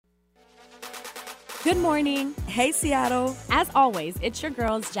Good morning. Hey, Seattle. As always, it's your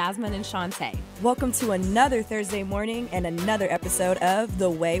girls, Jasmine and Shantae. Welcome to another Thursday morning and another episode of The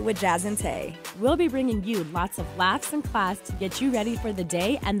Way with Jazz and Tay. We'll be bringing you lots of laughs and class to get you ready for the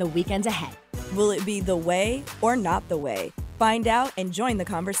day and the weekend ahead. Will it be the way or not the way? Find out and join the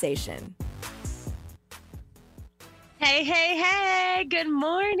conversation. Hey. Good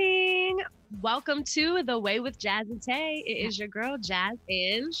morning. Welcome to The Way with Jazz and Tay. It is your girl, Jazz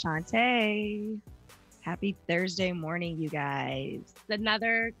and Shantae. Happy Thursday morning, you guys. It's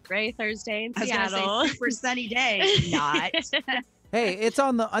another gray Thursday in Seattle. I was gonna say super sunny day. Not. Hey, it's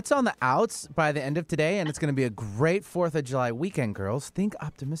on the outs by the end of today, and it's going to be a great 4th of July weekend, girls. Think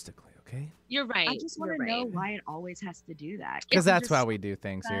optimistically, okay? You're right. I just want to know why it always has to do that. Because that's how we do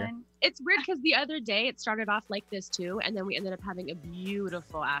things here. It's weird because the other day it started off like this too, and then we ended up having a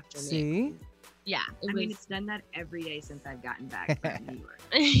beautiful afternoon. See? Yeah. I mean, it's done that every day since I've gotten back from New York.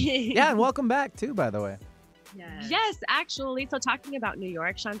 Yeah, and welcome back too, by the way. Yes, actually. So talking about New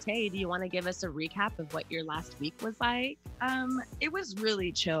York, Shantae, do you want to give us a recap of what your last week was like? It was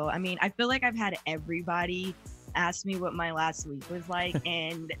really chill. I mean, I feel like I've had everybody ask me what my last week was like,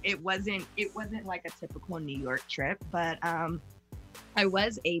 and it wasn't like a typical New York trip, but I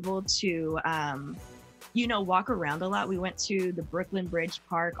was able to walk around a lot. We went to the Brooklyn Bridge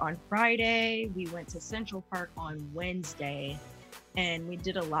Park on Friday. We went to Central Park on Wednesday. And we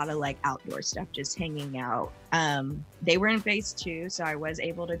did a lot of like outdoor stuff, just hanging out. They were in phase 2, so I was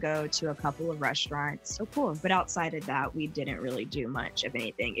able to go to a couple of restaurants. So cool. But outside of that, we didn't really do much of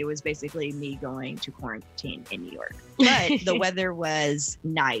anything. It was basically me going to quarantine in New York. But the weather was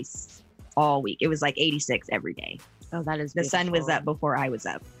nice all week. It was like 86 every day. Oh, that is the beautiful. sun was up before I was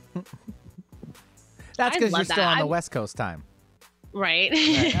up. That's because you're still on the West Coast time. Right.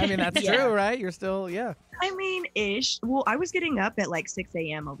 I mean, that's true, right? You're still, I mean, ish. Well, I was getting up at like 6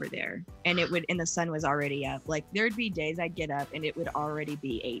 a.m. over there, and the sun was already up. Like, there'd be days I'd get up and it would already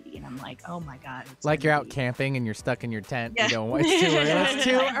be 80, and I'm like, oh my God. Like you're out camping and you're stuck in your tent. Yeah. You know, it's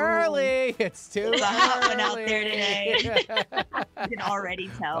too early. It's too early. It's a hot one out there today. You can already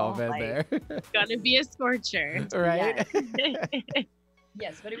tell. All been there. It's gonna be a scorcher. Right?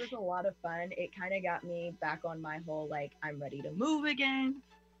 Yes, but it was a lot of fun. It kind of got me back on my whole, like, I'm ready to move again.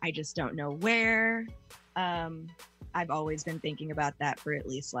 I just don't know where. I've always been thinking about that for at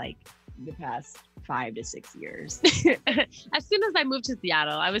least like the past 5 to 6 years. As soon as I moved to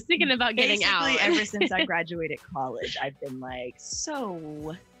Seattle, I was thinking about getting out. Ever since I graduated college, I've been like,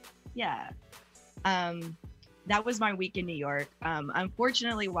 so yeah. That was my week in New York.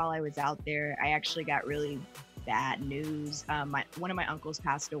 Unfortunately, while I was out there, I actually got really bad news. One of my uncles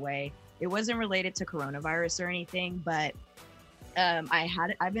passed away. It wasn't related to coronavirus or anything, but I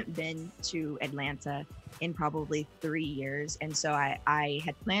haven't been to Atlanta in probably 3 years. And so I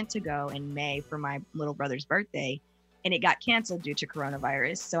had planned to go in May for my little brother's birthday, and it got canceled due to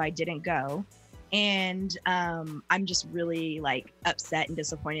coronavirus. So I didn't go. And I'm just really like upset and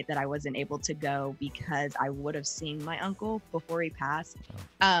disappointed that I wasn't able to go because I would have seen my uncle before he passed.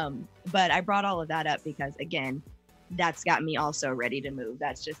 But I brought all of that up because, again, that's got me also ready to move.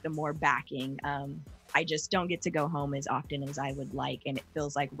 That's just the more backing. I just don't get to go home as often as I would like. And it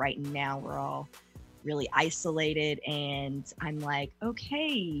feels like right now we're all really isolated, and I'm like,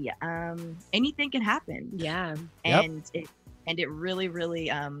 okay, anything can happen. Yeah. And it really,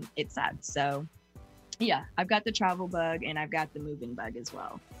 really, it's sad. So yeah, I've got the travel bug and I've got the moving bug as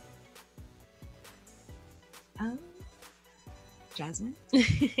well. Jasmine?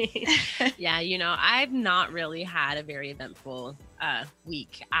 Yeah, I've not really had a very eventful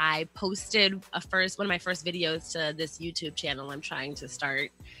week. I posted one of my first videos to this YouTube channel I'm trying to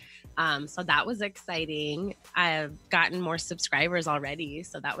start. So that was exciting. I've gotten more subscribers already.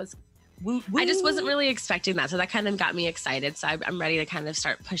 So that was, I just wasn't really expecting that. So that kind of got me excited. So I'm ready to kind of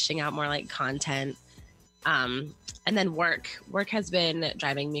start pushing out more like content. And then work has been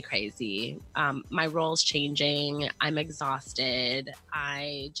driving me crazy. My role's changing. I'm exhausted.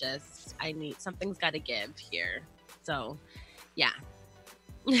 Something's got to give here. So yeah.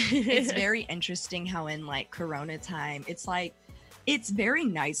 It's very interesting how in like Corona time, it's like, it's very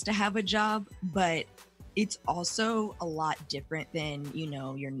nice to have a job, but it's also a lot different than,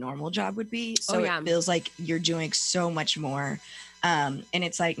 your normal job would be. So It feels like you're doing so much more. And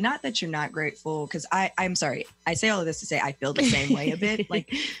it's like, not that you're not grateful, because I'm sorry. I say all of this to say I feel the same way a bit.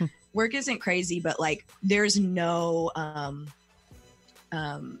 Like, work isn't crazy, but like there's no,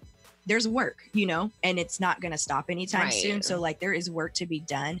 there's work, and it's not going to stop anytime soon. So like there is work to be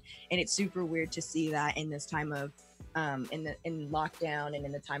done. And it's super weird to see that in this time of in lockdown and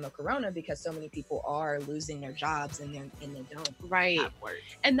in the time of Corona, because so many people are losing their jobs and they don't have work.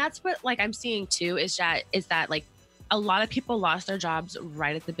 And that's what like I'm seeing too is that like a lot of people lost their jobs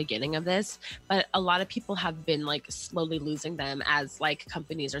right at the beginning of this, but a lot of people have been like slowly losing them as like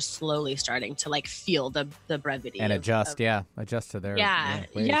companies are slowly starting to like feel the brevity and adjust to their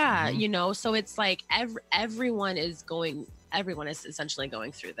ways. you know, so it's like everyone is essentially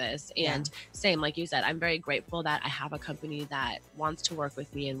going through this. And same, like you said, I'm very grateful that I have a company that wants to work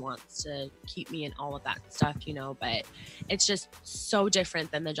with me and wants to keep me and all of that stuff, you know, but it's just so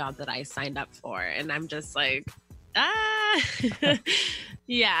different than the job that I signed up for. And I'm just like,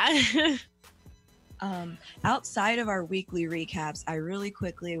 yeah. Outside of our weekly recaps, I really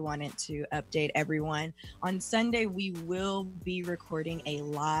quickly wanted to update everyone. On Sunday, we will be recording a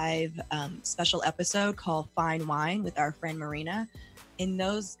live special episode called Fine Wine with our friend Marina. In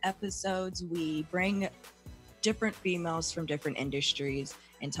those episodes, we bring different females from different industries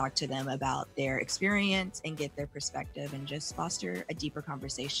and talk to them about their experience and get their perspective and just foster a deeper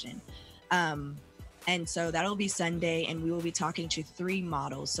conversation. And so that'll be Sunday, and we will be talking to 3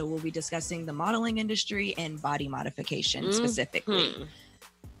 models. So we'll be discussing the modeling industry and body modification specifically.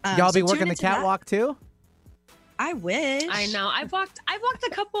 Y'all be working the catwalk too? I wish. I know. I've walked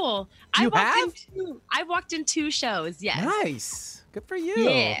a couple. I walked in 2 shows. Yes. Nice. Good for you.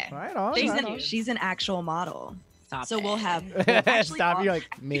 Yeah. Right on. She's an actual model. We'll have stop. You're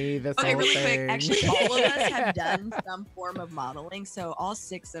like me. This okay, whole really thing. quick. Actually, all of us have done some form of modeling. So all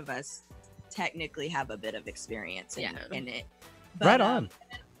 6 of us technically have a bit of experience in it. But, right on.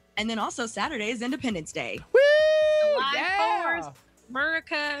 And then also Saturday is Independence Day. Woo! July 4th,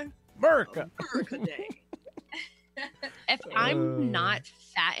 America Day. If I'm not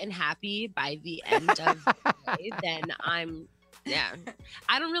fat and happy by the end of the day, then I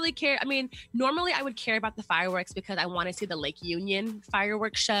don't really care. I mean, normally I would care about the fireworks because I want to see the Lake Union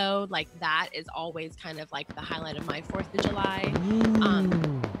fireworks show. Like that is always kind of like the highlight of my 4th of July.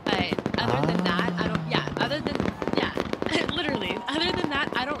 But other than that, other than that,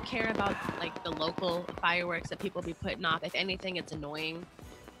 I don't care about like the local fireworks that people be putting off. If anything, it's annoying.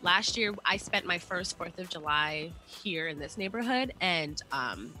 Last year, I spent my first 4th of July here in this neighborhood, and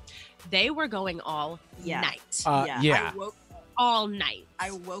they were going all night. Yeah. All night.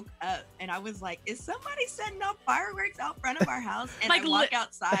 I woke up and I was like, is somebody setting up fireworks out front of our house? And like, I walk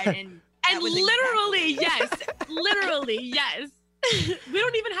outside and literally, yes. We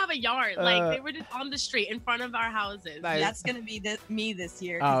don't even have a yard. Like they were just on the street in front of our houses. Nice. That's gonna be me this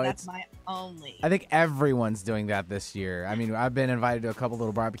year. That's my only. I think everyone's doing that this year. I mean, I've been invited to a couple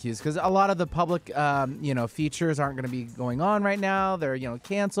little barbecues because a lot of the public, features aren't going to be going on right now. They're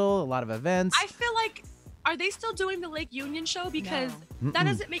canceled. A lot of events. I feel like. Are they still doing the Lake Union show? Because that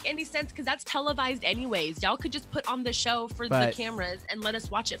doesn't make any sense because that's televised anyways. Y'all could just put on the show for the cameras and let us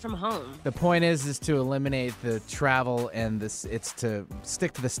watch it from home. The point is to eliminate the travel and it's to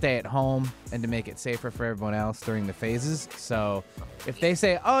stick to the stay at home and to make it safer for everyone else during the phases. So if they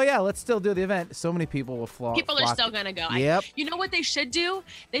say, oh yeah, let's still do the event, so many people will flock. People are still going to go. Yep. You know what they should do?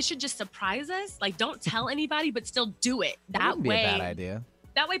 They should just surprise us. Like don't tell anybody, but still do it. That would be way. a bad idea.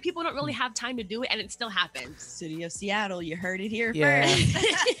 That way people don't really have time to do it and it still happens. City of Seattle, you heard it here first.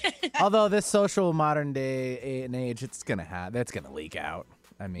 Although this social modern day and age, that's gonna leak out.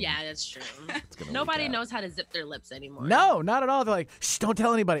 I mean, yeah, that's true. Nobody knows how to zip their lips anymore. No, not at all. They're like, shh, don't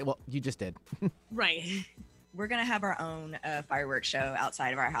tell anybody. Well, you just did. Right. We're gonna have our own fireworks show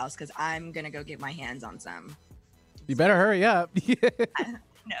outside of our house because I'm gonna go get my hands on some. You better hurry up.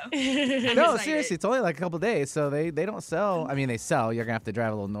 No, seriously, it's only like a couple days, so they don't sell. I mean, they sell. You're gonna have to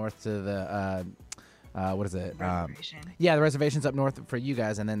drive a little north to the what is it? Reservation. The reservation's up north for you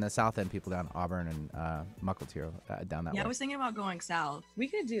guys, and then the south end people down Auburn and Mukilteo down that way. Yeah, I was thinking about going south. We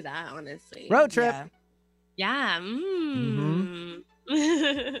could do that, honestly. Road trip. Yeah.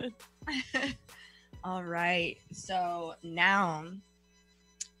 All right. So now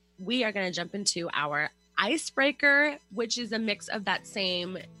we are gonna jump into our icebreaker, which is a mix of that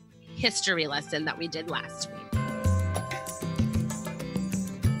same history lesson that we did last week.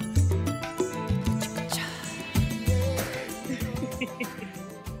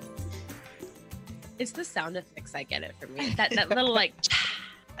 It's the sound effects I get it from me. That little like,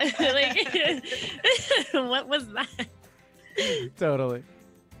 what was that? Totally.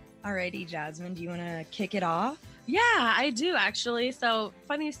 Alrighty, Jasmine, do you want to kick it off? Yeah, I do actually. So,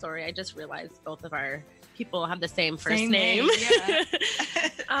 funny story. I just realized both of our people have the same first name. Yeah.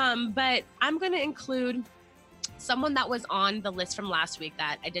 But I'm going to include someone that was on the list from last week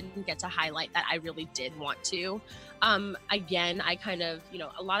that I didn't get to highlight that I really did want to. Again, I kind of,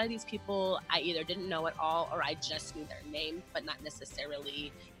 a lot of these people I either didn't know at all or I just knew their name, but not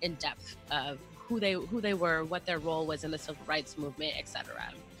necessarily in depth of who they were, what their role was in the civil rights movement,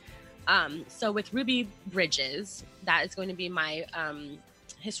 etc. So with Ruby Bridges, that is going to be my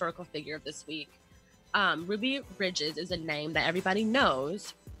historical figure of this week. Ruby Bridges is a name that everybody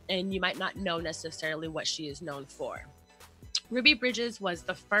knows, and you might not know necessarily what she is known for. Ruby Bridges was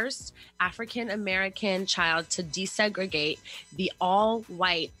the first African-American child to desegregate the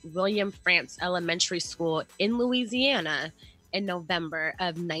all-white William Frantz Elementary School in Louisiana in November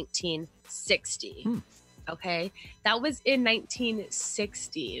of 1960. Okay, that was in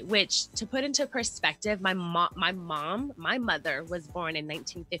 1960, which, to put into perspective, my mother was born in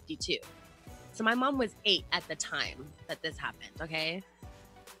 1952. So my mom was 8 at the time that this happened, okay?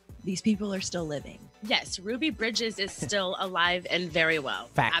 These people are still living. Yes, Ruby Bridges is still alive and very well.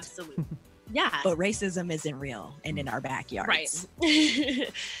 Fact. Absolutely. Yeah. But racism isn't real and in our backyards.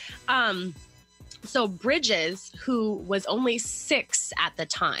 Right. So Bridges, who was only 6 at the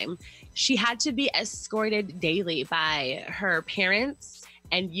time, she had to be escorted daily by her parents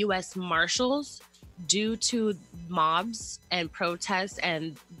and U.S. Marshals due to mobs and protests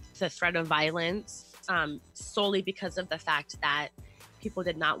and the threat of violence, solely because of the fact that people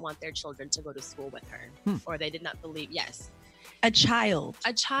did not want their children to go to school with her, or they did not believe, A child.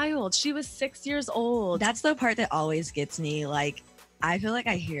 She was 6 years old. That's the part that always gets me. Like, I feel like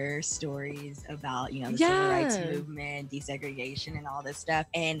I hear stories about, the civil rights movement, desegregation, and all this stuff.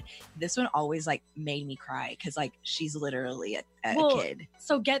 And this one always made me cry because she's literally a kid.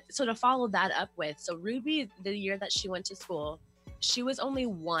 So to follow that up with, so Ruby, the year that she went to school, she was only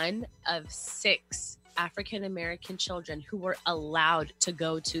one of 6 African-American children who were allowed to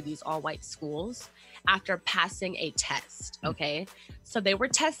go to these all-white schools after passing a test, okay? So they were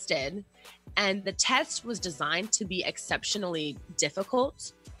tested, and the test was designed to be exceptionally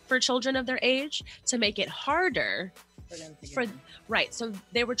difficult for children of their age to make it harder right. So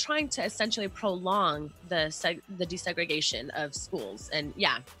they were trying to essentially prolong the desegregation of schools. And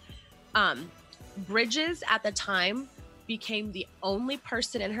Bridges at the time became the only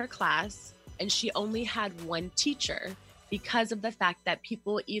person in her class, and she only had one teacher because of the fact that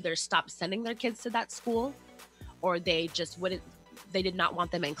people either stopped sending their kids to that school or they did not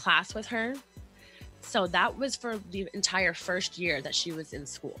want them in class with her. So that was for the entire first year that she was in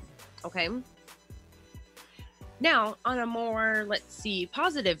school. Okay. Now, on a more,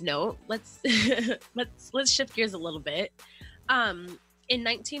 positive note, let's shift gears a little bit. In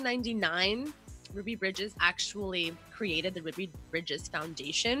 1999, Ruby Bridges actually created the Ruby Bridges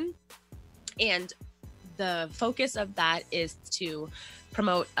Foundation. And the focus of that is to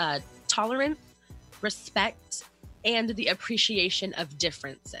promote tolerance, respect, and the appreciation of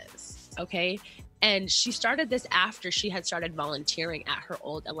differences, okay? And she started this after she had started volunteering at her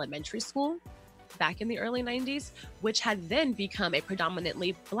old elementary school back in the early 90s, which had then become a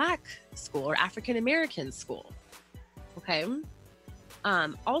predominantly Black school or African-American school, okay?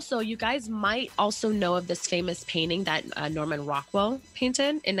 Also, you guys might also know of this famous painting that Norman Rockwell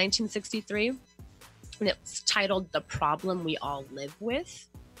painted in 1963. And it's titled "The Problem We All Live With."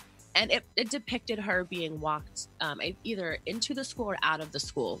 And it depicted her being walked either into the school or out of the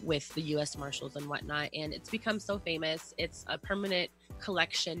school with the U.S. Marshals and whatnot. And it's become so famous. It's a permanent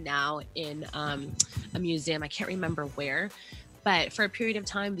collection now in a museum. I can't remember where. But for a period of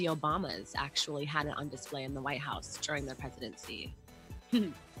time, the Obamas actually had it on display in the White House during their presidency.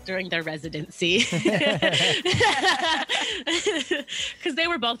 During their residency. Because they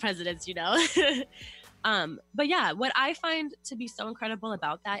were both presidents, But yeah, what I find to be so incredible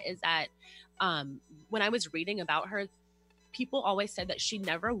about that is that when I was reading about her, people always said that she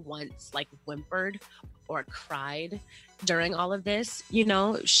never once whimpered or cried during all of this.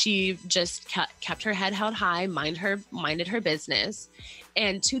 She just kept her head held high, minded her business.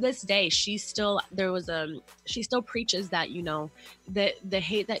 And to this day, she still preaches that, the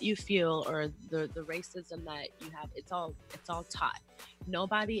hate that you feel or the racism that you have, it's all taught.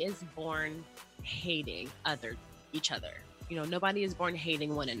 Nobody is born hating each other. Nobody is born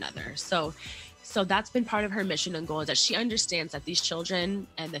hating one another. So that's been part of her mission and goal, is that she understands that these children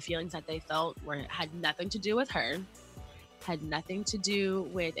and the feelings that they felt had nothing to do with her, had nothing to do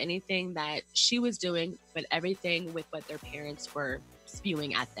with anything that she was doing, but everything with what their parents were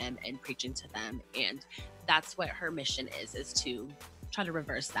spewing at them and preaching to them. And that's what her mission is to try to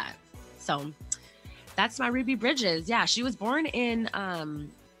reverse that. So that's my Ruby Bridges. Yeah, she was born in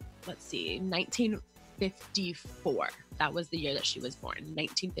 1954. That was the year that she was born,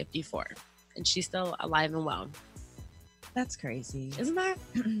 1954. And she's still alive and well. That's crazy. Isn't that?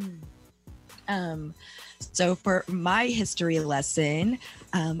 So for my history lesson,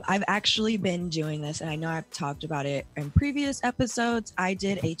 I've actually been doing this, and I know I've talked about it in previous episodes. I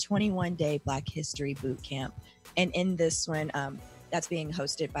did a 21-day Black History boot camp, and in this one, that's being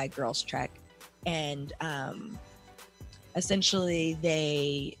hosted by Girls Trek, and essentially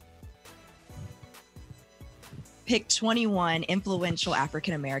they picked 21 influential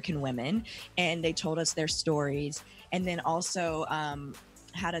African American women, and they told us their stories, and then also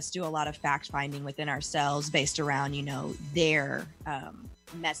had us do a lot of fact finding within ourselves based around, you know, their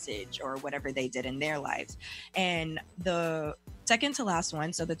message or whatever they did in their lives. And the second to last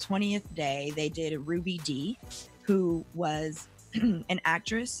one, so the 20th day, they did Ruby Dee, who was an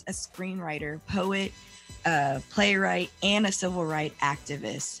actress, a screenwriter, poet, playwright, and a civil rights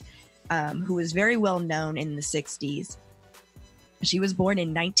activist, who was very well known in the 60s. She was born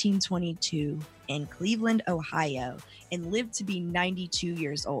in 1922 in Cleveland, Ohio, and lived to be 92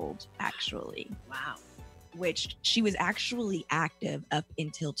 years old, actually. Wow. Which she was actually active up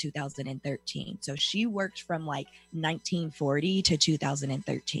until 2013. So she worked from like 1940 to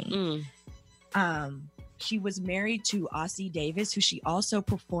 2013. She was married to Ossie Davis, who she also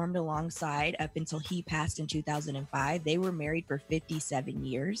performed alongside up until he passed in 2005. They were married for 57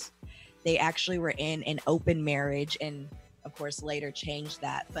 years. They actually were in an open marriage, and of course later changed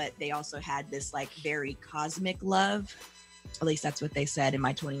that, but they also had this like very cosmic love. At least that's what they said in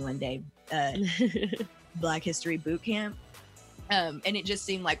my 21-day Black History boot camp. And it just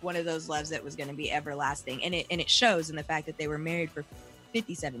seemed like one of those loves that was going to be everlasting, and it shows in the fact that they were married for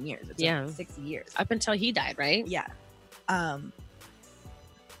 57 years. It's like 60 years up until he died, right? Yeah.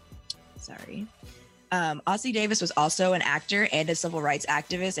 Ossie Davis was also an actor and a civil rights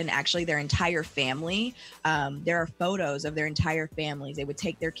activist, and actually their entire family, there are photos of their entire families. They would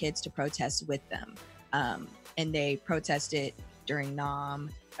take their kids to protest with them, and they protested during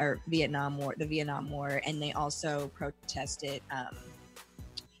the Vietnam War, and they also protested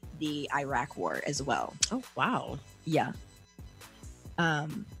the Iraq War as well. Oh wow. Yeah.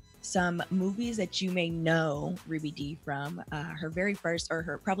 Some movies that you may know Ruby Dee from, her very first,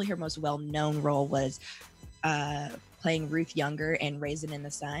 or probably her most well-known role was playing Ruth Younger in Raisin in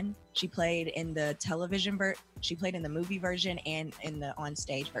the Sun. She played in the she played in the movie version and in the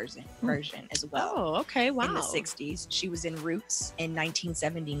on-stage version as well. Oh, okay, wow. In the 60s. She was in Roots in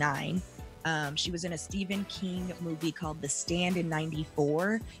 1979. She was in a Stephen King movie called The Stand in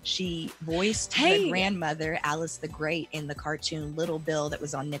 94. She voiced the grandmother, Alice the Great, in the cartoon Little Bill that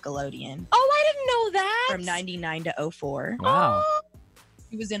was on Nickelodeon. Oh, I didn't know that. From 99 to 04. Wow.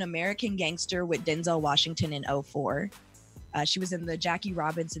 She was in American Gangster with Denzel Washington in 04. She was in the Jackie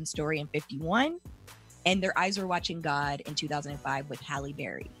Robinson Story in 51. And Their Eyes Were Watching God in 2005 with Halle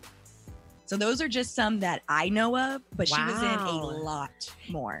Berry. So those are just some that I know of, but she was in a lot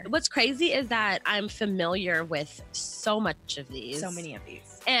more. What's crazy is that I'm familiar with so much of these. So many of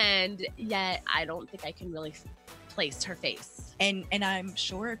these. And yet I don't think I can really place her face. And I'm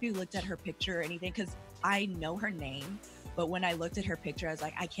sure if you looked at her picture or anything, because I know her name, but when I looked at her picture, I was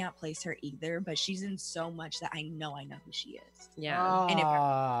like, I can't place her either, but she's in so much that I know who she is. Yeah. Oh, And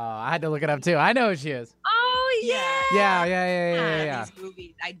I had to look it up too. I know who she is. Oh, yeah. Yeah. These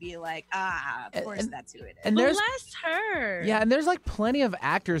movies, I'd be like, of course that's who it is. And there's Bless her. Yeah, and there's like plenty of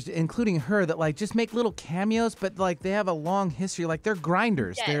actors, including her, that like just make little cameos, but like they have a long history. Like they're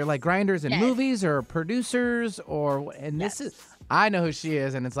grinders. Yes. They're like grinders in movies or producers this is. I know who she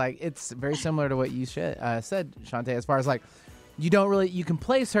is, and it's like it's very similar to what you said, Shantae. As far as like, you can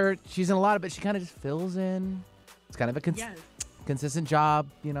place her. She's in a lot of it. She kind of just fills in. It's kind of a consistent job,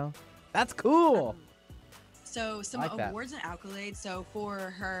 you know. That's cool. So some like awards and accolades. So for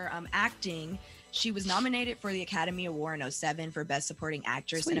her acting, she was nominated for the Academy Award in 2007 for Best Supporting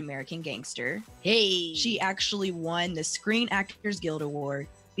Actress in American Gangster. Hey. She actually won the Screen Actors Guild Award,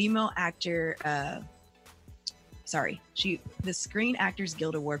 Female Actor. The Screen Actors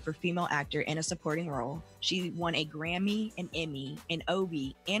Guild Award for Female Actor in a Supporting Role. She won a Grammy, an Emmy, an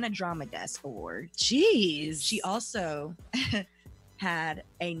Obie, and a Drama Desk Award. Jeez. She also had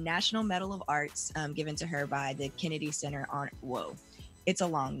a National Medal of Arts given to her by the Kennedy Center on, it's a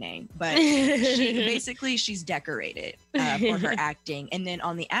long name, but she's decorated for her acting. And then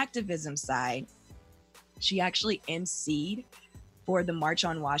on the activism side, she actually emceed for the March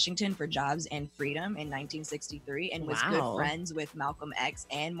on Washington for Jobs and Freedom in 1963 and was good friends with Malcolm X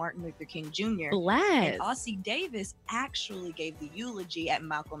and Martin Luther King Jr. Bless. And Ossie Davis actually gave the eulogy at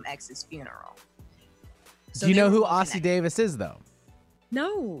Malcolm X's funeral. So do you know who Ossie Davis is, though?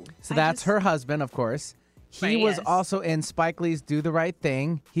 No. So that's her husband, of course. He was also in Spike Lee's Do the Right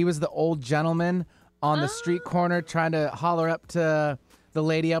Thing. He was the old gentleman on the street corner trying to holler up to the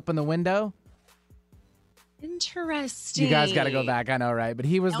lady up in the window. Interesting. You guys got to go back. I know, right? But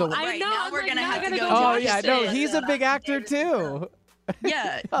he was the one. I know. Now we're gonna have to go. Oh watch yeah, no, this. he's a big actor too.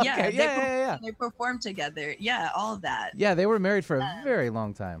 Yeah, Okay, yeah. They performed together. Yeah, all of that. Yeah, they were married for a very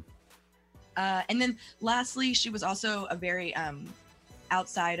long time. And then lastly, she was also a very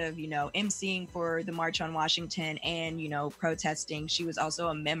outside of, emceeing for the March on Washington and, protesting. She was also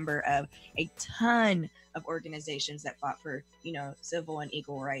a member of a ton of organizations that fought for, civil and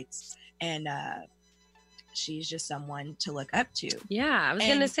equal rights. And she's just someone to look up to. Yeah, I was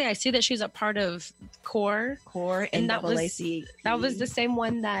going to say, I see that she's a part of CORE. And that was the same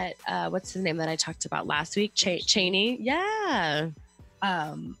one that, what's his name that I talked about last week? Cheney. Yeah.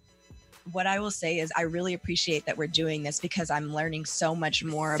 What I will say is I really appreciate that we're doing this because I'm learning so much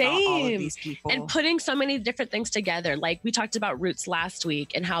more about all of these people. And putting so many different things together. Like we talked about Roots last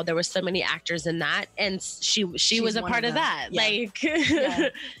week and how there were so many actors in that. And she was a part of that. Yeah. Like,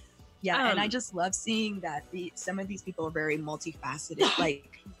 yeah. And I just love seeing that some of these people are very multifaceted.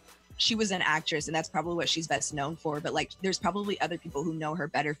 Like she was an actress and that's probably what she's best known for. But like, there's probably other people who know her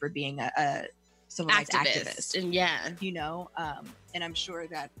better for being a civil rights activist. And and I'm sure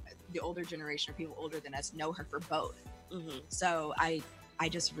that the older generation or people older than us know her for both. Mm-hmm. So I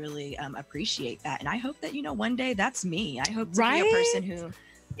just really appreciate that. And I hope that, one day that's me. I hope to Right? be a person who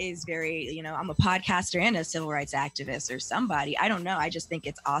is very, I'm a podcaster and a civil rights activist or somebody. I don't know. I just think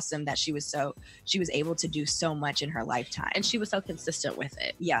it's awesome that she was able to do so much in her lifetime. And she was so consistent with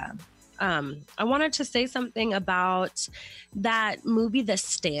it. Yeah. I wanted to say something about that movie, The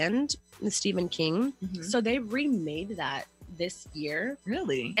Stand, with Stephen King. Mm-hmm. So they remade that this year.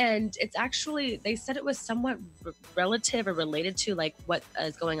 Really? And it's actually, they said it was somewhat relative or related to like what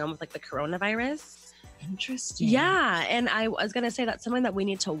is going on with like the coronavirus. Interesting. Yeah. And I was going to say that's something that we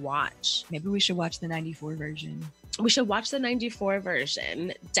need to watch. Maybe we should watch the 94 version. We should watch the 94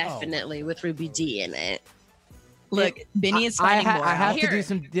 version, definitely, with Ruby D in it. Look, Benny is finding more. I have to Here. do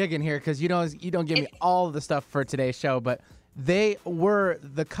some digging here because you don't give me all of the stuff for today's show, but they were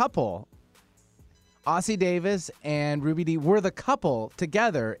the couple. Ossie Davis and Ruby Dee were the couple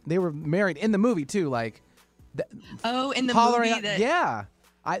together. They were married in the movie too, like. In the hollering movie up, yeah.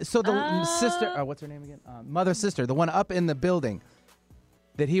 So the sister, what's her name again? Mother's sister, the one up in the building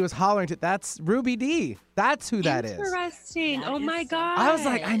that he was hollering to. That's Ruby Dee. That's who that is. Interesting. Oh my God. I was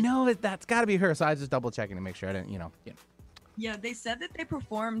like, I know that's got to be her. So I was just double checking to make sure I didn't, Yeah, they said that they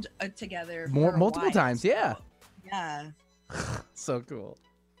performed together multiple times. Yeah. Yeah. So cool.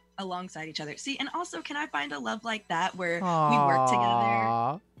 Alongside each other. See, and also, can I find a love like that where we work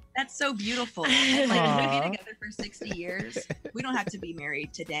together? That's so beautiful. And like, if we be together for 60 years, we don't have to be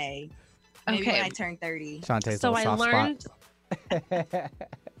married today. Maybe when I turn 30. Shantae's So little I soft learned. spot.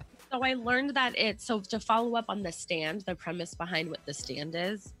 So I learned that to follow up on The Stand, the premise behind what The Stand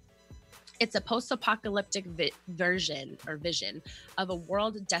is, it's a post-apocalyptic vision of a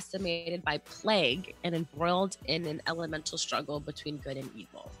world decimated by plague and embroiled in an elemental struggle between good and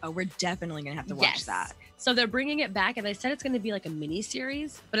evil. Oh, we're definitely going to have to watch that. So they're bringing it back, and they said it's going to be like a mini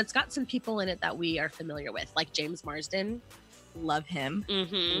series, but it's got some people in it that we are familiar with, like James Marsden. Love him.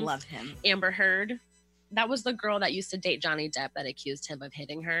 Mm-hmm. Love him. Amber Heard. That was the girl that used to date Johnny Depp that accused him of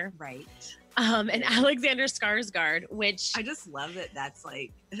hitting her. Right. And Alexander Skarsgård, which I just love that that's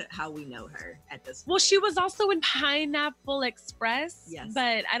like how we know her at this point. Well, she was also in Pineapple Express. Yes.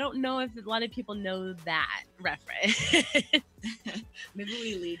 But I don't know if a lot of people know that reference. Maybe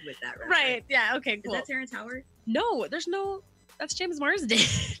we lead with that reference. Right. Yeah. Okay, cool. Is that Terrence Howard? No, that's James Marsden.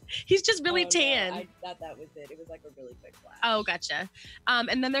 He's just really tan. No, I thought that was it. It was like a really quick flash. Oh, gotcha.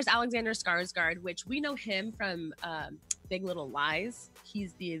 And then there's Alexander Skarsgård, which we know him from Big Little Lies.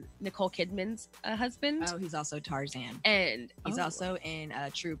 He's the Nicole Kidman's husband. Oh, he's also Tarzan. And he's also in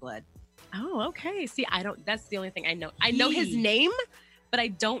True Blood. Oh, okay. See, that's the only thing I know. I know his name, but I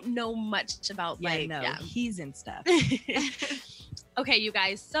don't know much about he's in stuff. Okay, you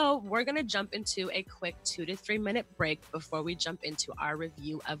guys. So we're going to jump into a quick 2 to 3 minute break before we jump into our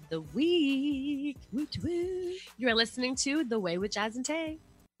review of the week. Woot woot. You're listening to The Way with Jazz and Tay.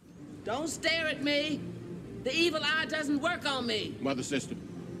 Don't stare at me. The evil eye doesn't work on me. Mother, sister,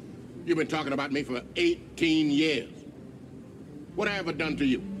 you've been talking about me for 18 years. What have I ever done to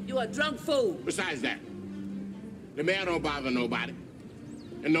you? You're a drunk fool. Besides that, the mayor don't bother nobody.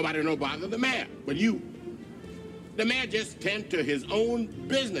 And nobody don't bother the mayor, but you. The mayor just tend to his own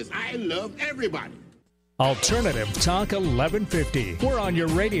business. I love everybody. Alternative Talk 1150. We're on your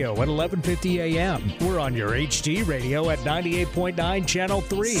radio at 1150 a.m. We're on your HD radio at 98.9 Channel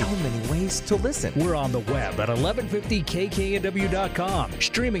 3. So many ways to listen. We're on the web at 1150kknw.com,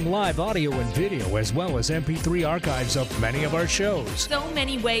 streaming live audio and video as well as MP3 archives of many of our shows. So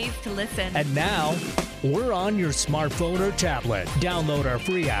many ways to listen. And now, we're on your smartphone or tablet. Download our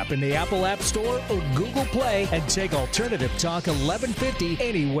free app in the Apple App Store or Google Play and take Alternative Talk 1150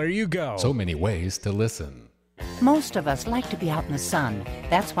 anywhere you go. So many ways to listen. Most of us like to be out in the sun.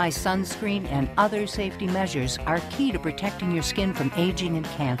 That's why sunscreen and other safety measures are key to protecting your skin from aging and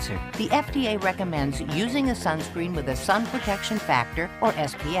cancer. The FDA recommends using a sunscreen with a sun protection factor, or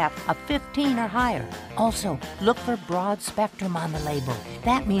SPF, of 15 or higher. Also, look for broad spectrum on the label.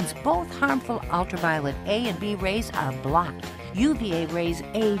 That means both harmful ultraviolet A and B rays are blocked. UVA rays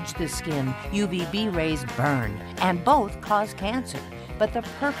age the skin, UVB rays burn, and both cause cancer. But the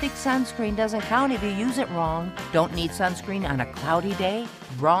perfect sunscreen doesn't count if you use it wrong. Don't need sunscreen on a cloudy day?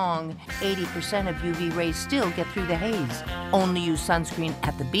 Wrong. 80% of UV rays still get through the haze. Only use sunscreen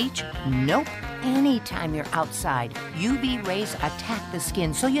at the beach? Nope. Anytime you're outside, UV rays attack the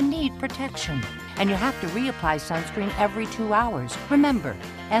skin, so you need protection. And you have to reapply sunscreen every 2 hours. Remember,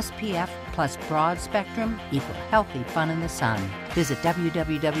 SPF plus broad spectrum equal healthy fun in the sun. Visit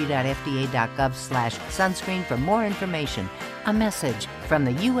www.fda.gov/sunscreen for more information. A message from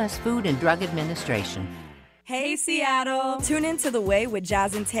the U.S. Food and Drug Administration. Hey, Seattle! Tune in to The Way with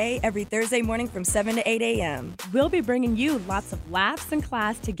Jazz and Tay every Thursday morning from 7 to 8 a.m. We'll be bringing you lots of laughs and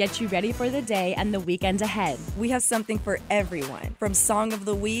class to get you ready for the day and the weekend ahead. We have something for everyone, from Song of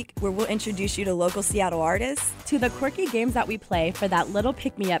the Week, where we'll introduce you to local Seattle artists, to the quirky games that we play for that little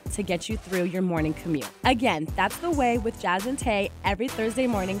pick-me-up to get you through your morning commute. Again, that's The Way with Jazz and Tay every Thursday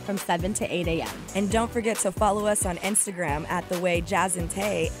morning from 7 to 8 a.m. And don't forget to follow us on Instagram at The Way Jazz and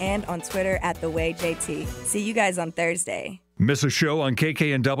Tay and on Twitter at The Way JT. See you guys on Thursday. Miss a show on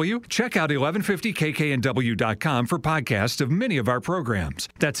KKNW? Check out 1150kknw.com for podcasts of many of our programs.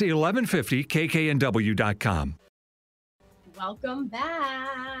 That's 1150kknw.com. Welcome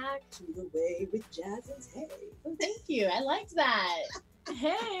back To The Way with Jazz and Tay. Well, thank you. I liked that.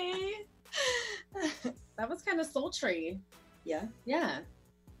 Hey. That was kind of sultry. Yeah. Yeah.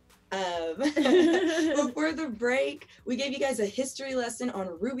 Before the break, we gave you guys a history lesson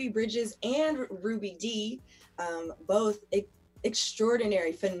on Ruby Bridges and Ruby Dee, both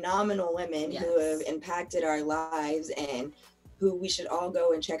extraordinary, phenomenal women who have impacted our lives and who we should all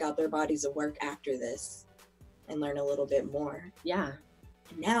go and check out their bodies of work after this and learn a little bit more. Yeah.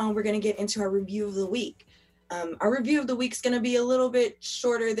 And now we're going to get into our review of the week. Our review of the week is going to be a little bit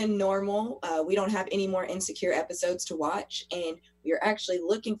shorter than normal. We don't have any more Insecure episodes to watch, and we are actually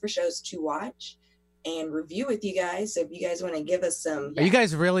looking for shows to watch and review with you guys. So if you guys want to give us some... Are you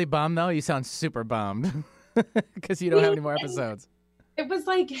guys really bummed, though? You sound super bummed because you don't have any more episodes. It was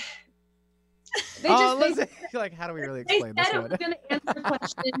like... Like, how do we really explain this one? They said it was going to answer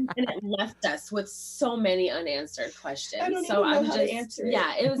questions, and it left us with so many unanswered questions. I don't even know how to answer it.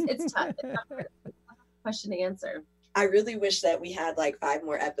 Yeah, it's tough. It's tough question to answer. I really wish that we had like 5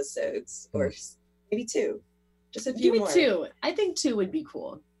 more episodes, or maybe 2. Just a few Give me more. 2. I think 2 would be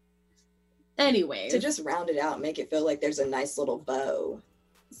cool. Anyway. To just round it out, make it feel like there's a nice little bow.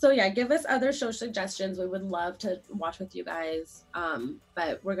 So yeah, give us other show suggestions. We would love to watch with you guys.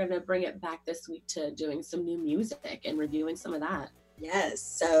 But we're going to bring it back this week to doing some new music and reviewing some of that. Yes.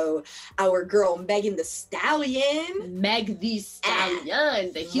 So our girl, Megan Thee Stallion. Meg Thee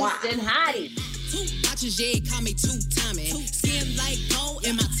Stallion, the Houston hottie. 2 watches, yeah, call me 2-timing. Skin like gold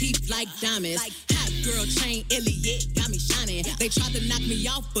and my teeth like diamonds. Hot girl chain, Elliot, got me shining. They tried to knock me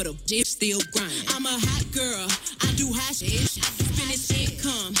off, but a dip still grind. I'm a hot girl, I do hot shit. Finish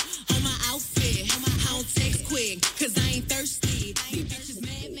income on my outfit. I don't text quick, cause I ain't thirsty. These bitches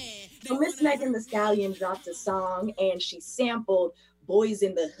mad. So Miss Megan Thee Stallion dropped a song and she sampled Boys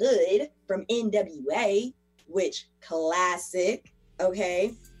in the Hood from NWA, which classic,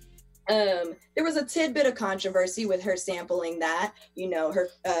 okay? There was a tidbit of controversy with her sampling that. You know, her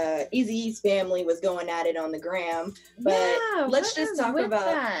Eazy-E's family was going at it on the gram. But let's just talk about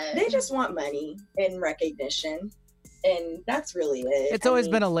that. They just want money and recognition. And that's really it. It's always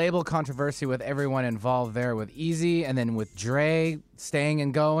been a label controversy with everyone involved there, with Eazy and then with Dre staying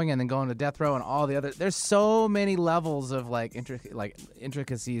and going and then going to Death Row and all the other. There's so many levels of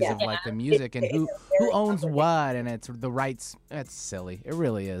intricacies of like the music and who owns what, and it's the rights. It's silly. It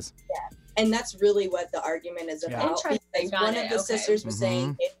really is. Yeah. And that's really what the argument is about. Yeah. Because one of the sisters was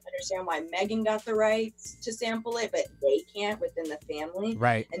saying they don't understand why Megan got the rights to sample it, but they can't within the family.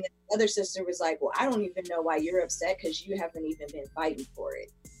 Right. And then the other sister was like, well, I don't even know why you're upset because you haven't even been fighting for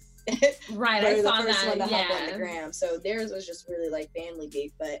it. Right, They're I the saw first that. one to hop on Yeah. the gram. So theirs was just really like family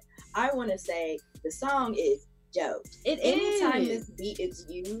beef. But I want to say the song is dope. Anytime this beat is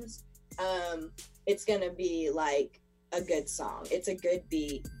used, it's gonna be like a good song. It's a good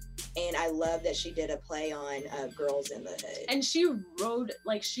beat. And I love that she did a play on Girls in the Hood. And she rode,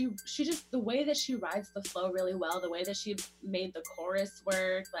 like, she just, the way that she rides the flow really well, the way that she made the chorus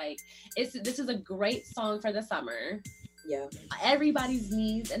work, like, this is a great song for the summer. Yeah. Everybody's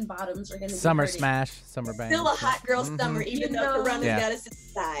knees and bottoms are going to be Summer hurting. smash, summer bang. Still a hot girl summer, even though Corona's Yeah. got us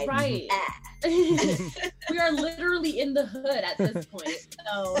inside. Right. We are literally in the hood at this point.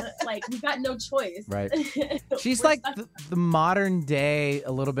 So, like, we've got no choice. Right. She's like the modern day,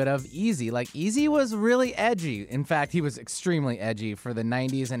 a little bit of Easy. Like, Easy was really edgy. In fact, he was extremely edgy for the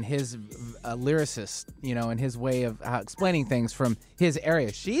 90s, and his lyricist, you know, and his way of explaining things from his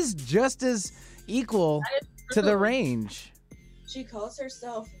area. She's just as equal to the range. She calls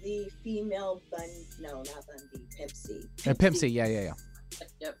herself the female no, not Bun B, Pimp C. Pimp C, yeah.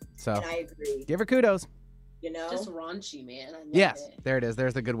 Yep. So, and I agree. Give her kudos. You know? Just raunchy, man. I love Yes, it. there it is.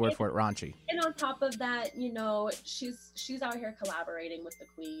 There's the good word for it, raunchy. And on top of that, you know, she's out here collaborating with the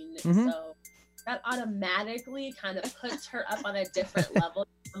queen. Mhm. So that automatically kind of puts her up on a different level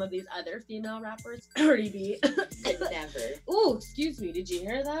than some of these other female rappers. Cardi B. Never. Ooh, excuse me. Did you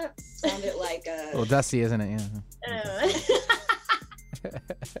hear that? Sounded like A little dusty, isn't it? Yeah.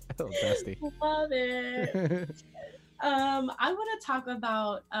 A little dusty. Love it. I want to talk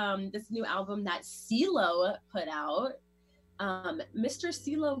about this new album that CeeLo put out. Mr.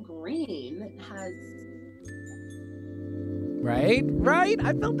 CeeLo Green has. Right.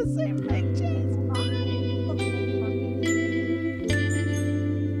 I felt the same thing, Chase.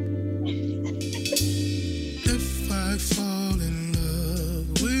 If I fall in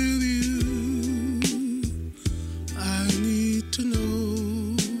love with you, I need to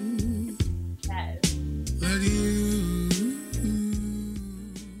know that you.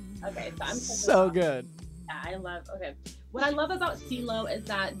 Okay, so I'm So good. Yeah, I love. Okay, what I love about CeeLo is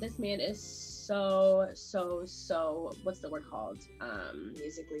that this man is so what's the word called?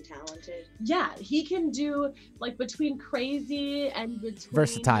 Musically talented. Yeah, he can do like between crazy and between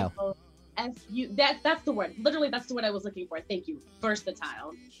Versatile. That's the word. Literally, that's the word I was looking for. Thank you.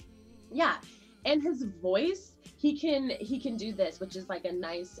 Versatile. Yeah, and his voice, he can do this, which is like a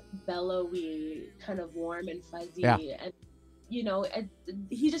nice bellowy, kind of warm and fuzzy, and you know,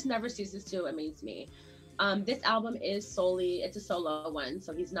 he just never ceases to amaze me. This album is it's a solo one,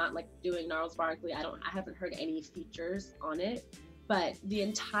 so he's not like doing Gnarls Barkley. I haven't heard any features on it, but the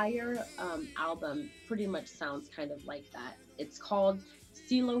entire album pretty much sounds kind of like that. It's called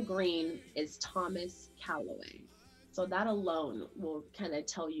CeeLo Green is Thomas Calloway. So that alone will kind of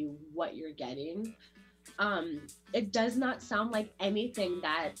tell you what you're getting. It does not sound like anything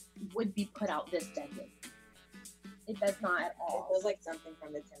that would be put out this decade. It does not at all. It feels like something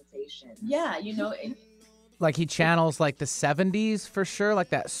from The Temptations. Yeah, you know, Like he channels like the 70s for sure, like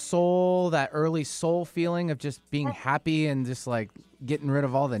that soul, that early soul feeling of just being happy and just like getting rid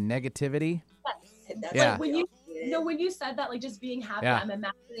of all the negativity. Yes. Yeah. Like when you said that, like just being happy, Yeah. I'm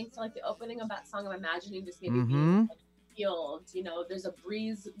imagining, so like the opening of that song, I'm imagining just maybe Mhm. being like, field, you know, there's a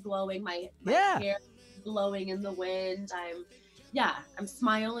breeze blowing my hair blowing in the wind. I'm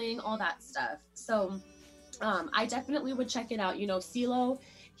smiling, all that stuff. So I definitely would check it out. You know, CeeLo,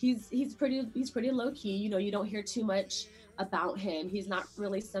 he's pretty low key. You know, you don't hear too much about him. He's not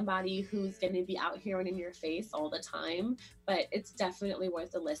really somebody who's going to be out here and in your face all the time, but it's definitely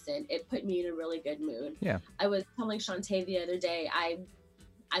worth a listen. It put me in a really good mood. Yeah. I was telling Shantae the other day,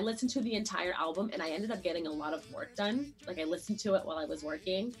 I listened to the entire album and I ended up getting a lot of work done. Like I listened to it while I was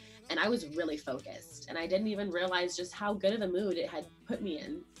working and I was really focused and I didn't even realize just how good of a mood it had put me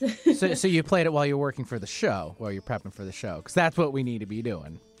in. so you played it while you're working for the show, while you're prepping for the show, because that's what we need to be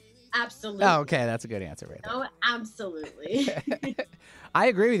doing. Absolutely. Oh, okay, that's a good answer right there. No, absolutely. I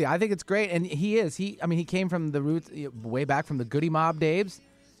agree with you. I think it's great, and he came from the roots way back from the Goody Mob days,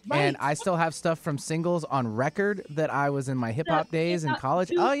 and I still have stuff from singles on record that I was in my hip hop days in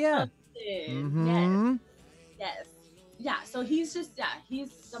college. Oh yeah. Mm-hmm. Yes. Yeah. So he's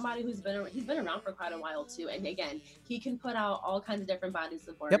somebody who's been around for quite a while too, and again, he can put out all kinds of different bodies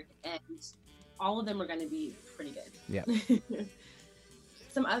of work, and all of them are going to be pretty good. Yeah.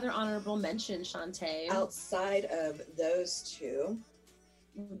 Some other honorable mention, Shantae. Outside of those two,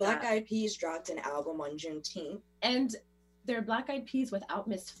 Black Eyed Peas dropped an album on Juneteenth. And they're Black Eyed Peas without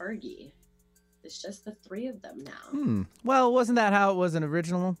Miss Fergie. It's just the three of them now. Well, wasn't that how it was an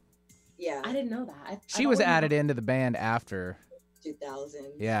original? Yeah. I didn't know that. She was added into the band after.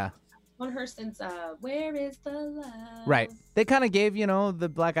 2000. Yeah. on her since Where Is the Love? Right. They kind of gave,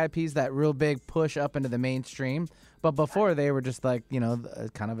 the Black Eyed Peas that real big push up into the mainstream. But before they were just like,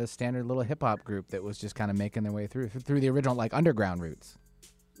 kind of a standard little hip hop group that was just kind of making their way through the original like underground roots.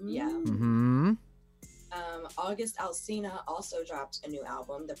 Yeah. Mm-hmm. August Alsina also dropped a new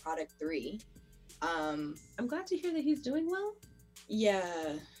album, The Product 3. I'm glad to hear that he's doing well.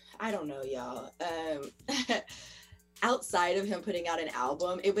 Yeah, I don't know, y'all. Outside of him putting out an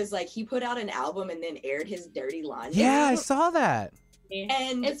album, it was like he put out an album and then aired his dirty laundry. Yeah, I saw that.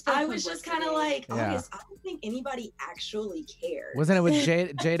 And I was just kind of like, Yeah. August, I don't think anybody actually cared. Wasn't it with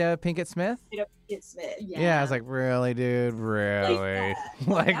Jada Pinkett Smith? Jada Pinkett Smith. Yeah, I was like, really, dude? Really?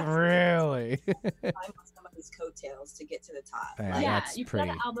 Like really? I'm on somebody's coattails to get to the top. Yeah, that's you put pretty.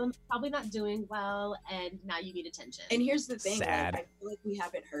 out an album, probably not doing well, and now you need attention. And here's the thing, Sad. like, I feel like we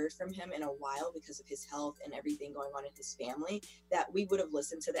haven't heard from him in a while because of his health and everything going on in his family, that we would have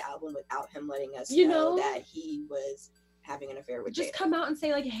listened to the album without him letting us know that he was having an affair with just Jada. come out and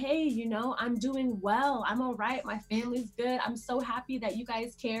say like, hey, I'm doing well, I'm all right, my family's good, I'm so happy that you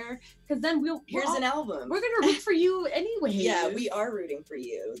guys care, because then Here's an album. We're gonna root for you anyway. Yeah, we are rooting for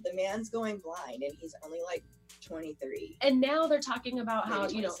you. The man's going blind and he's only like 23. And now they're talking about how,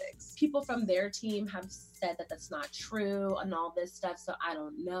 Maybe 26. people from their team have said that that's not true and all this stuff. So I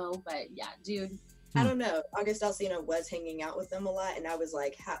don't know. But yeah, dude. I don't know. August Alsina was hanging out with them a lot, and I was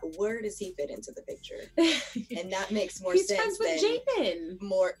like, where does he fit into the picture? And that makes more He's sense friends with Jaden.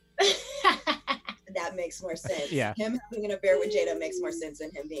 More. That makes more sense. Yeah. Him having an affair with Jada makes more sense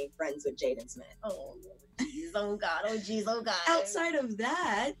than him being friends with Jaden Smith. Oh, jeez. Oh, God. Oh, jeez. Oh, God. Outside of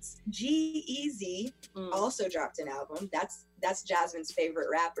that, G-Eazy also dropped an album. That's Jasmine's favorite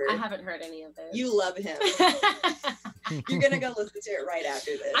rapper. I haven't heard any of it. You love him. You're gonna go listen to it right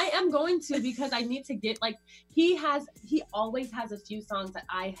after this. I am going to, because I need to get he always has a few songs that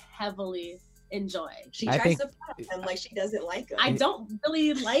I heavily enjoy. She tries to pop him like she doesn't like him. I don't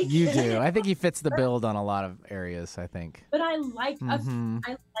really like You it. do. I think he fits the build on a lot of areas, I think. But I like Mhm.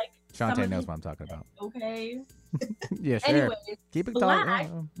 I like Shantae knows what I'm talking about. Okay. Yeah, sure. Anyways, Keep it Black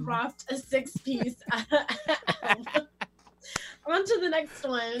talking. dropped a 6-piece. On to the next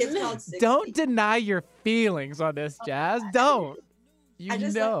one. It's called Don't deny your feelings on this, Jazz. Don't. I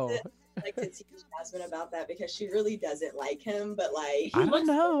just know. like to teach Jasmine about that because she really doesn't like him, but like I don't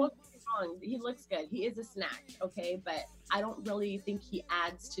know. He looks good. He is a snack, okay? But I don't really think he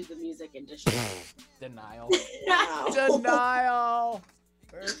adds to the music industry. Denial. Wow. Denial.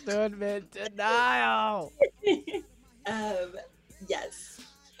 First to admit denial. Yes.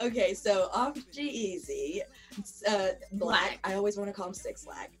 Okay, so off G-Eazy, Black, I always want to call him Six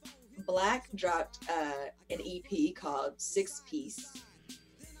Black. Black dropped an EP called 6-Piece.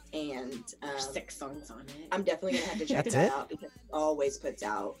 And 6 songs on it. I'm definitely gonna have to check that out because he always puts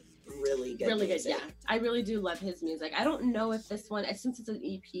out really good music. Yeah. I really do love his music. I don't know if this one, since it's an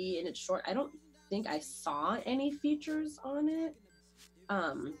EP and it's short, I don't think I saw any features on it.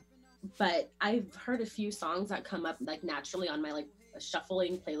 But I've heard a few songs that come up like naturally on my like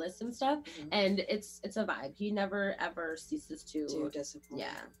shuffling playlist and stuff, and it's a vibe. He never ever ceases to disappoint.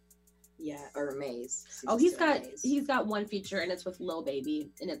 Yeah, or amaze. Oh, he's got one feature, and it's with Lil Baby,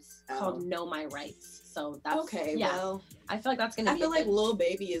 and it's called "Know My Rights." So that's okay. Yeah, well, I feel like that's gonna. I feel like Lil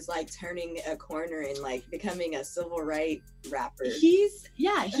Baby is like turning a corner and like becoming a civil rights rapper. He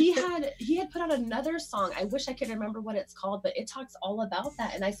had put out another song. I wish I could remember what it's called, but it talks all about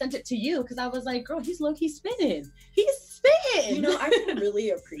that. And I sent it to you because I was like, "Girl, he's low-key spitting. He's spitting." You know, I can really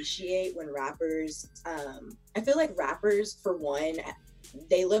appreciate when rappers. I feel like rappers, for one,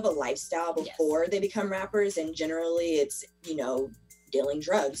 they live a lifestyle before they become rappers, and generally it's, dealing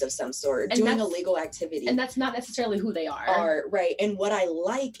drugs of some sort, and doing illegal activity. And that's not necessarily who they are. Right. And what I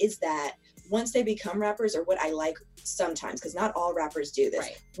like is that once they become rappers, or what I like sometimes, because not all rappers do this,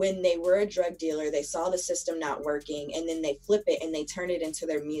 when they were a drug dealer, they saw the system not working, and then they flip it and they turn it into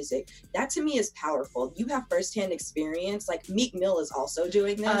their music. That to me is powerful. You have firsthand experience. Like Meek Mill is also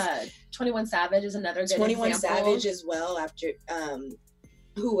doing this. 21 Savage is another good 21 example. Savage as well. After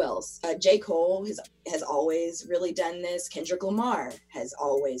who else? J. Cole has always really done this. Kendrick Lamar has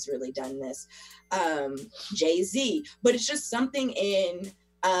always really done this. Jay-Z. But it's just something in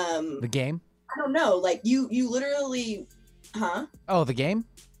The Game? I don't know. Like you literally, Oh, The Game?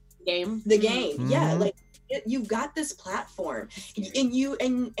 The game. Yeah. Like you've got this platform, and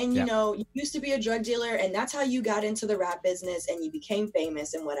you know, you used to be a drug dealer, and that's how you got into the rap business, and you became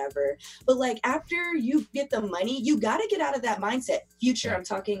famous and whatever. But like after you get the money, you got to get out of that mindset. Future, I'm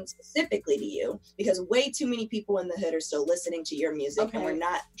talking specifically to you, because way too many people in the hood are still listening to your music, and we're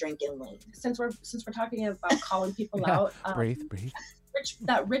not drinking lean. Since we're talking about calling people out, breathe.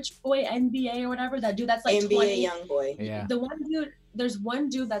 That rich boy NBA or whatever, that dude that's like NBA 20, young boy. Yeah. The one dude, there's one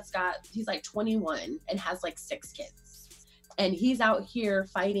dude he's like 21 and has like 6 kids, and he's out here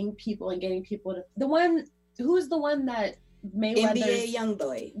fighting people and getting people to who's the one that Mayweather's NBA young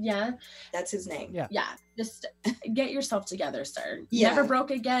boy. Yeah, that's his name. Yeah. Just get yourself together, sir. Yeah. Never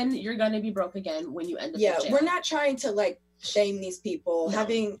broke again. You're gonna be broke again when you end up in jail. We're not trying to like shame these people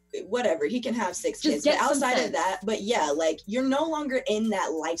having whatever. He can have 6 kids, but outside of that, but yeah, like you're no longer in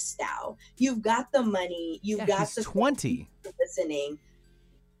that lifestyle. You've got the money. You've got the 20 listening.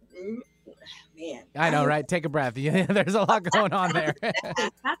 Man, I know, right? Take a breath. Yeah, there's a lot going on there.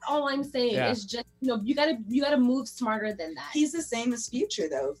 That's all I'm saying. Is just, you know, you gotta move smarter than that. He's the same as Future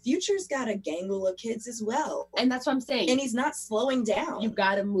though. Future's got a gangle of kids as well, and that's what I'm saying. And he's not slowing down. You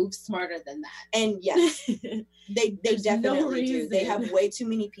gotta move smarter than that. And yes, they definitely do. They have way too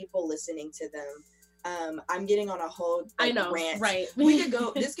many people listening to them. I'm getting on a whole rant. Right? We could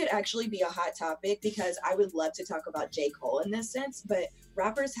go. This could actually be a hot topic, because I would love to talk about J. Cole in this sense. But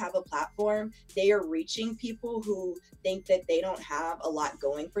rappers have a platform. They are reaching people who think that they don't have a lot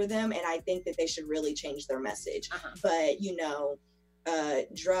going for them, and I think that they should really change their message. But you know,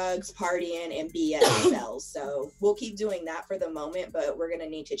 drugs, partying, and BS sells. So we'll keep doing that for the moment, but we're gonna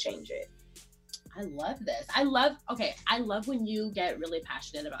need to change it. I love this. I love when you get really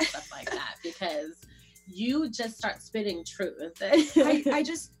passionate about stuff like that, because you just start spitting truth.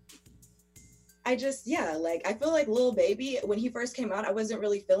 I just, yeah, like, I feel like Lil Baby, when he first came out, I wasn't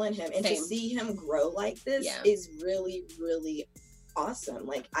really feeling him. And to see him grow like this is really, really awesome.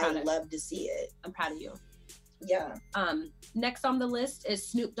 Like, I love to see it. I'm proud of you. Yeah. Next on the list is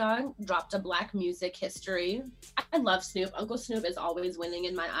Snoop Dogg dropped a Black Music History. I love Snoop. Uncle Snoop is always winning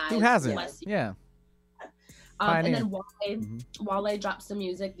in my eyes. Who hasn't? Yeah. And then Wale dropped some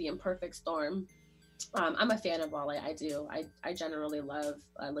music, The Imperfect Storm. I'm a fan of Wale. I generally love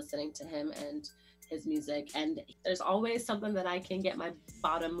listening to him and his music, and there's always something that I can get my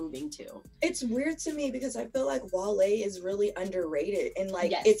bottom moving to. It's weird to me because I feel like Wale is really underrated, and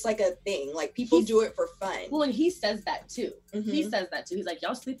like it's like a thing, like people do it for fun. Well, and he says that too. He says that too. He's like,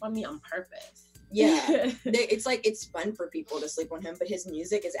 y'all sleep on me on purpose. Yeah. It's like, it's fun for people to sleep on him, but his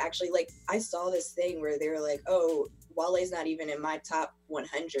music is actually like, I saw this thing where they were like, oh, Wale's not even in my top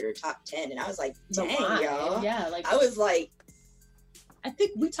 100 or top 10, and I was like, dang, y'all. Yeah, like I was like, I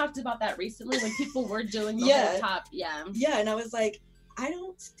think we talked about that recently when people were doing the whole top. Yeah, and I was like, I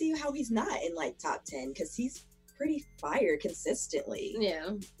don't see how he's not in like top 10, because he's pretty fire consistently.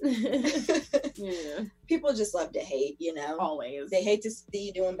 Yeah. Yeah. People just love to hate, you know. Always. They hate to see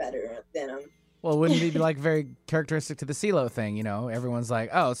you doing better than them. Well, wouldn't it be like very characteristic to the CeeLo thing? You know, everyone's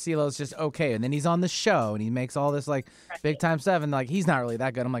like, "Oh, CeeLo's just okay," and then he's on the show and he makes all this like big time stuff, and like he's not really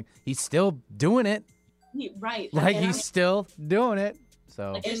that good. I'm like, he's still doing it. Right. Like he's still doing it.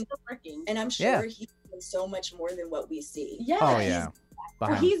 So. Like, still working. And I'm sure he's doing so much more than what we see. Yeah. Oh yeah.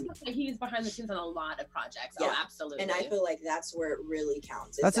 He's behind the scenes on a lot of projects. Yeah. Oh, absolutely. And I feel like that's where it really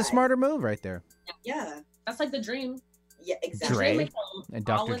counts. That's a smarter move right there. Yeah. That's like the dream. Yeah, exactly. Dre and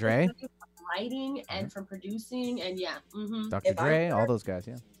Dr. Dre. Writing and from producing and Dr. Dre, all those guys,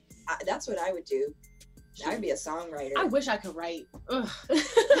 that's what I would do. I would be a songwriter. I wish I could write. I'm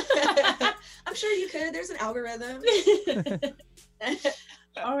sure you could. There's an algorithm.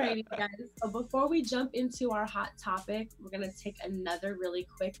 Alrighty, guys. So before we jump into our hot topic, we're gonna take another really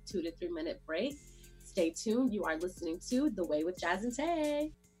quick 2 to 3 minute break. Stay tuned. You are listening to The Way with Jazz and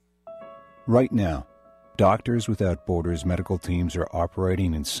Tay. Right now, Doctors Without Borders medical teams are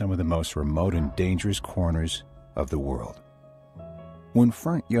operating in some of the most remote and dangerous corners of the world. When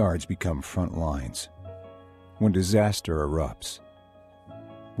front yards become front lines, when disaster erupts,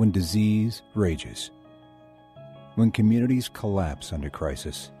 when disease rages, when communities collapse under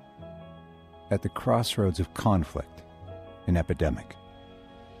crisis, at the crossroads of conflict and epidemic,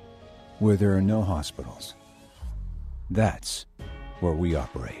 where there are no hospitals, that's where we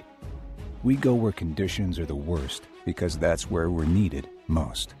operate. We go where conditions are the worst because that's where we're needed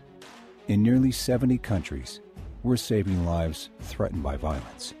most. In nearly 70 countries, we're saving lives threatened by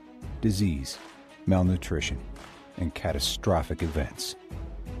violence, disease, malnutrition, and catastrophic events.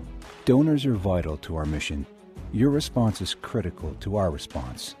 Donors are vital to our mission. Your response is critical to our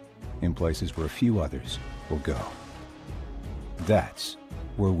response in places where few others will go. That's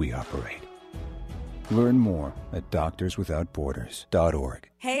where we operate. Learn more at doctorswithoutborders.org.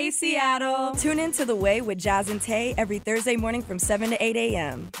 Hey, Seattle! Tune in to The Way with Jazz and Tay every Thursday morning from 7 to 8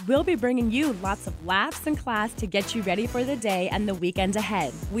 a.m. We'll be bringing you lots of laughs and class to get you ready for the day and the weekend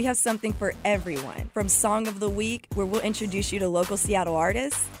ahead. We have something for everyone, from Song of the Week, where we'll introduce you to local Seattle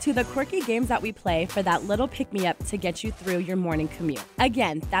artists, to the quirky games that we play for that little pick-me-up to get you through your morning commute.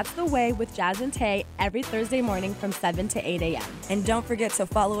 Again, that's The Way with Jazz and Tay every Thursday morning from 7 to 8 a.m. And don't forget to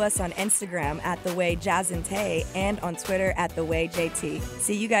follow us on Instagram at The Way Jazz and Tay and on Twitter at The Way JT.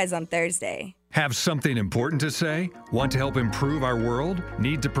 See you guys on Thursday. Have something important to say? Want to help improve our world?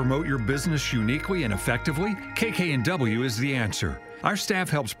 Need to promote your business uniquely and effectively? KKNW is the answer. Our staff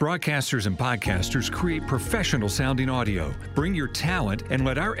helps broadcasters and podcasters create professional-sounding audio. Bring your talent and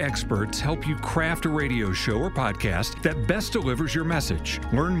let our experts help you craft a radio show or podcast that best delivers your message.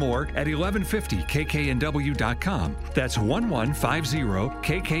 Learn more at 1150kknw.com. That's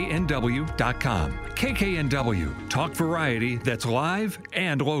 1150kknw.com. KKNW, talk variety that's live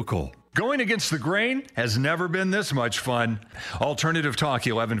and local. Going against the grain has never been this much fun. Alternative Talk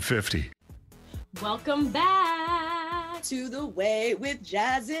 1150. Welcome back to The Way with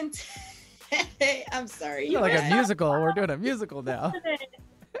Jazz and Tay. I'm sorry. You like a musical. We're doing a musical now.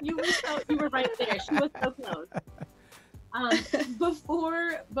 You were right there. She was so close.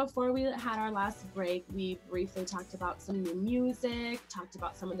 Before we had our last break, we briefly talked about some new music, talked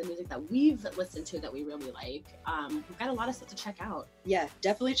about some of the music that we've listened to that we really like. We've got a lot of stuff to check out. Yeah,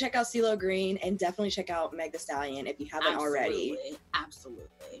 definitely check out CeeLo Green and definitely check out Meg Thee Stallion if you haven't already. Absolutely.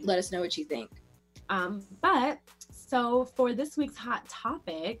 Let us know what you think. But so for this week's hot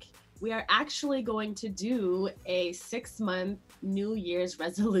topic, we are actually going to do a 6-month New Year's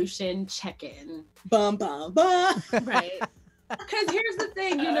resolution check-in. Bum, bum, bum. Right. Because here's the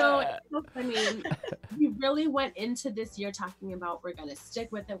thing, I mean, we really went into this year talking about we're going to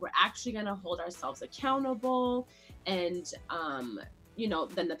stick with it. We're actually going to hold ourselves accountable. And,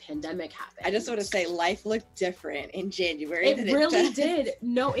 then the pandemic happened. I just want to say life looked different in January. It really did.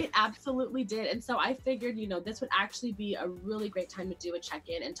 No, it absolutely did. And so I figured, this would actually be a really great time to do a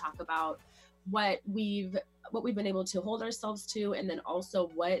check-in and talk about what we've been able to hold ourselves to, and then also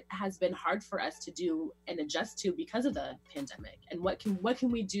what has been hard for us to do and adjust to because of the pandemic, and what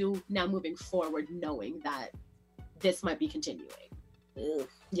can we do now moving forward, knowing that this might be continuing. Ugh.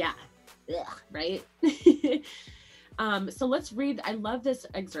 Yeah. Ugh, right? So let's read. I love this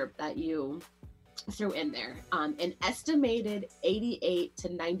excerpt that you threw in there. An estimated 88 to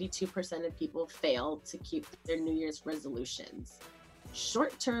 92% of people fail to keep their New Year's resolutions.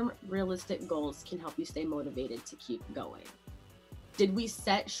 Short-term realistic goals can help you stay motivated to keep going. Did we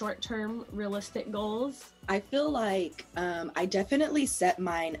set short-term realistic goals? I feel like I definitely set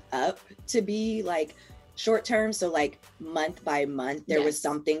mine up to be like short-term. So like month by month, there was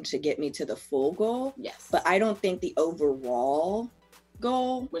something to get me to the full goal. Yes. But I don't think the overall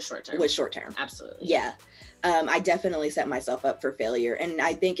goal was short-term. Absolutely. Yeah. I definitely set myself up for failure. And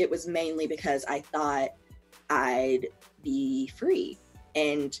I think it was mainly because I thought I'd be free.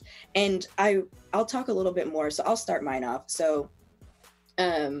 And I'll talk a little bit more. So I'll start mine off. So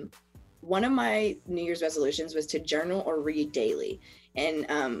one of my New Year's resolutions was to journal or read daily.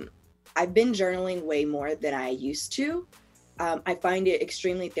 And I've been journaling way more than I used to. I find it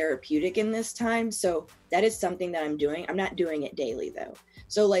extremely therapeutic in this time. So that is something that I'm doing. I'm not doing it daily though.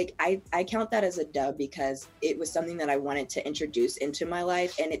 So like I count that as a dub because it was something that I wanted to introduce into my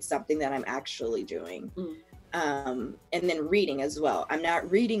life, and it's something that I'm actually doing. And then reading as well. I'm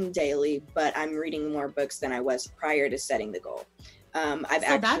not reading daily, but I'm reading more books than I was prior to setting the goal.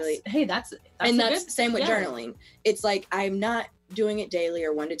 That's same with journaling. It's like I'm not doing it daily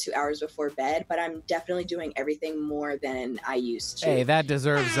or 1 to 2 hours before bed, but I'm definitely doing everything more than I used to. Hey, that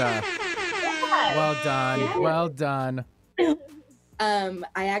deserves well done. Yeah. Well done. I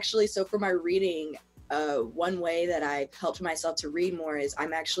actually, so for my reading, one way that I've helped myself to read more is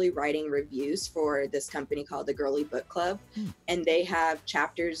I'm actually writing reviews for this company called the Girly Book Club. And they have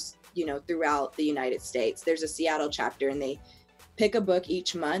chapters, throughout the United States. There's a Seattle chapter, and they pick a book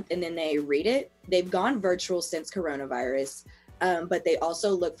each month and then they read it. They've gone virtual since coronavirus, but they also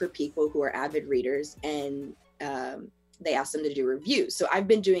look for people who are avid readers, and they ask them to do reviews. So I've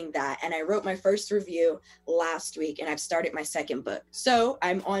been doing that, and I wrote my first review last week, and I've started my second book. So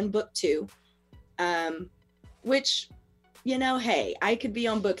I'm on book 2, which, hey, I could be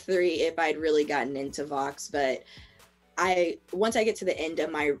on book 3 if I'd really gotten into Vox, but once I get to the end of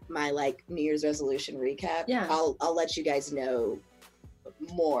my like New Year's resolution recap, I'll let you guys know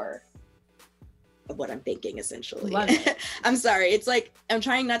more of what I'm thinking, essentially. Love it. I'm sorry. It's like, I'm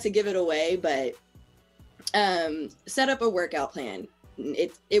trying not to give it away, but set up a workout plan.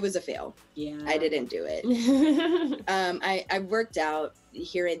 it was a fail. Yeah, I didn't do it. I worked out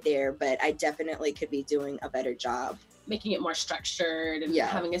here and there, but I definitely could be doing a better job. Making it more structured and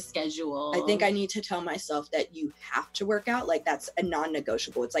having a schedule. I think I need to tell myself that you have to work out. Like, that's a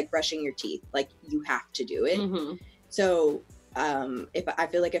non-negotiable. It's like brushing your teeth. Like, you have to do it. Mm-hmm. So if I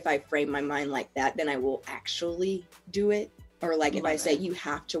feel like if I frame my mind like that, then I will actually do it. Or like if I say you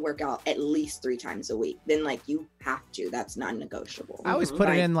have to work out at least 3 times a week, then like you have to. That's non-negotiable. I always put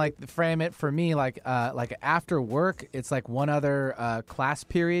it in like frame it for me like after work. It's like one other class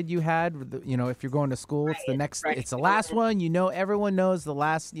period you had. You know, if you're going to school, it's the next. It's the last one. You know, everyone knows the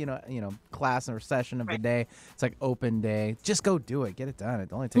last. You know, class or session of the day. It's like open day. Just go do it. Get it done.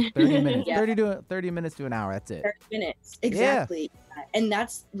 It only takes 30 minutes. 30 minutes to an hour. That's it. 30 minutes. Exactly. Yeah. And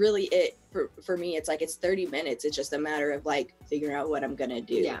that's really it for me. It's like it's 30 minutes. It's just a matter of like figuring out what I'm gonna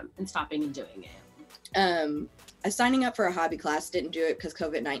do. Yeah, and stopping and doing it. Signing up for a hobby class, didn't do it because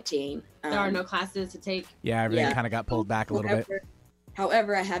COVID-19. There are no classes to take. Yeah, everything kind of got pulled back a little bit.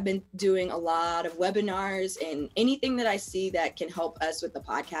 However, I have been doing a lot of webinars, and anything that I see that can help us with the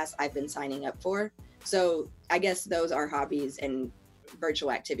podcast, I've been signing up for. So I guess those are hobbies and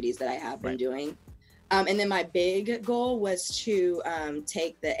virtual activities that I have been doing. And then my big goal was to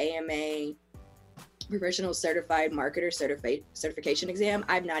take the AMA Professional Certified Marketer certification exam.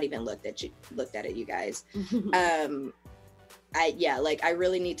 I've not even looked at it, you guys. I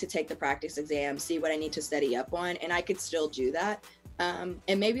really need to take the practice exam, see what I need to study up on, and I could still do that.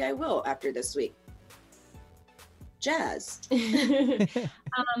 And maybe I will after this week. Jazz.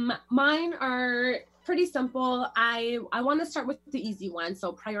 Mine are pretty simple. I want to start with the easy one.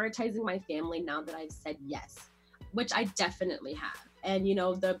 So prioritizing my family now that I've said yes, which I definitely have. And, you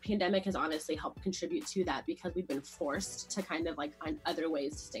know, the pandemic has honestly helped contribute to that because we've been forced to kind of like find other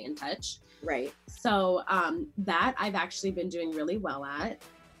ways to stay in touch. Right. So that I've actually been doing really well at.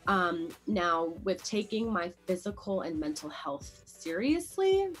 Now with taking my physical and mental health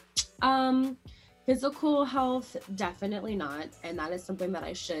seriously, physical health, definitely not. And that is something that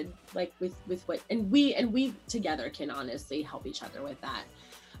I should like with what, and we together can honestly help each other with that.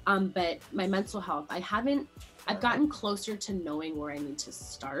 But my mental health, I've gotten closer to knowing where I need to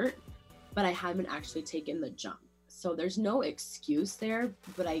start, but I haven't actually taken the jump. So there's no excuse there,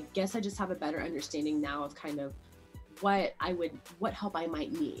 but I guess I just have a better understanding now of kind of what help I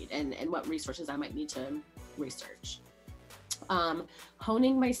might need and what resources I might need to research.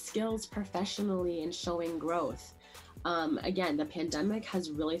 Honing my skills professionally and showing growth. Again, the pandemic has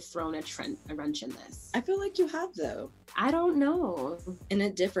really thrown a wrench in this. I feel like you have, though. I don't know. In a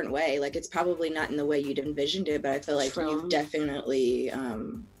different way. Like, it's probably not in the way you'd envisioned it, but I feel like you've definitely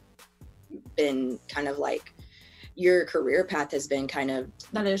been kind of like, your career path has been kind of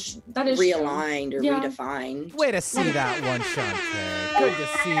that is realigned or redefined. Way to see that one, Shantae. Good to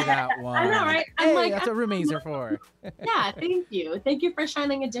see that one. I know, right? That's what roommates are for. Yeah, thank you. Thank you for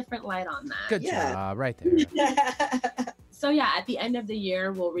shining a different light on that. Good job, right there. So yeah, at the end of the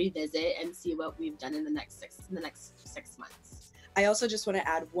year, we'll revisit and see what we've done in the next 6 months. I also just want to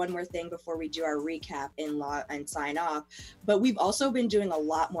add one more thing before we do our recap and sign off, but we've also been doing a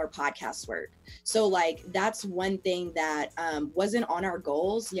lot more podcast work. So like, that's one thing that wasn't on our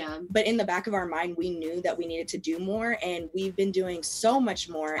goals, but in the back of our mind, we knew that we needed to do more, and we've been doing so much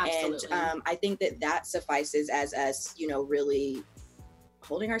more. Absolutely. And I think that suffices as us, you know, really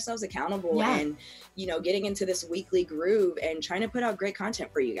holding ourselves accountable and, you know, getting into this weekly groove and trying to put out great content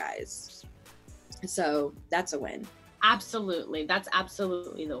for you guys. So that's a win. Absolutely. That's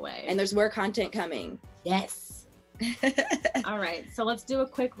absolutely the way. And there's more content coming. Yes. All right. So let's do a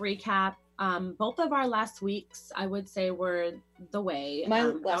quick recap. Both of our last weeks, I would say, were the way. My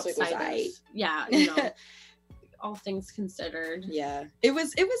last week was yeah, you know, all things considered. Yeah. It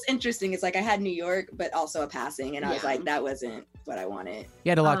was interesting. It's like I had New York, but also a passing. And I was like, that wasn't what I wanted. You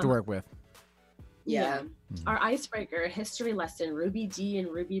had a lot to work with. Yeah. Our icebreaker, history lesson, Ruby D and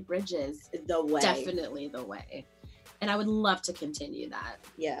Ruby Bridges. The way. Definitely the way. And I would love to continue that.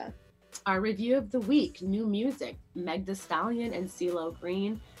 Yeah. Our review of the week, new music, Meg Thee Stallion and CeeLo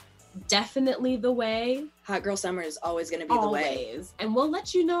Green. Definitely the way. Hot Girl Summer is always going to be the way. And we'll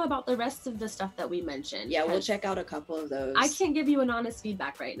let you know about the rest of the stuff that we mentioned. Yeah, we'll check out a couple of those. I can't give you an honest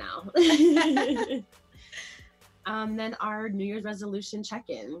feedback right now. Then our New Year's resolution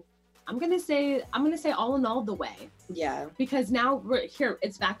check-in. I'm gonna say all in all the way. Yeah. Because now we're here,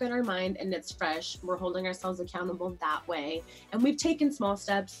 it's back in our mind and it's fresh. We're holding ourselves accountable that way. And we've taken small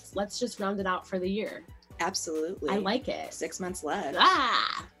steps. Let's just round it out for the year. Absolutely. I like it. 6 months left.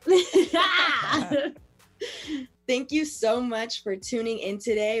 Ah! Thank you so much for tuning in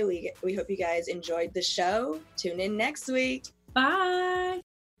today. We hope you guys enjoyed the show. Tune in next week. Bye.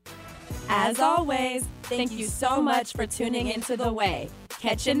 As always, thank you so much for tuning into The Way.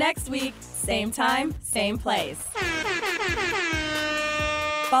 Catch you next week, same time, same place.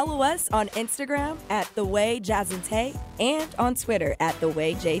 Follow us on Instagram at The Way Jazz and Tay and on Twitter at The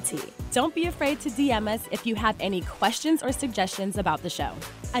Way JT. Don't be afraid to DM us if you have any questions or suggestions about the show.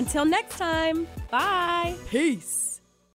 Until next time, bye. Peace.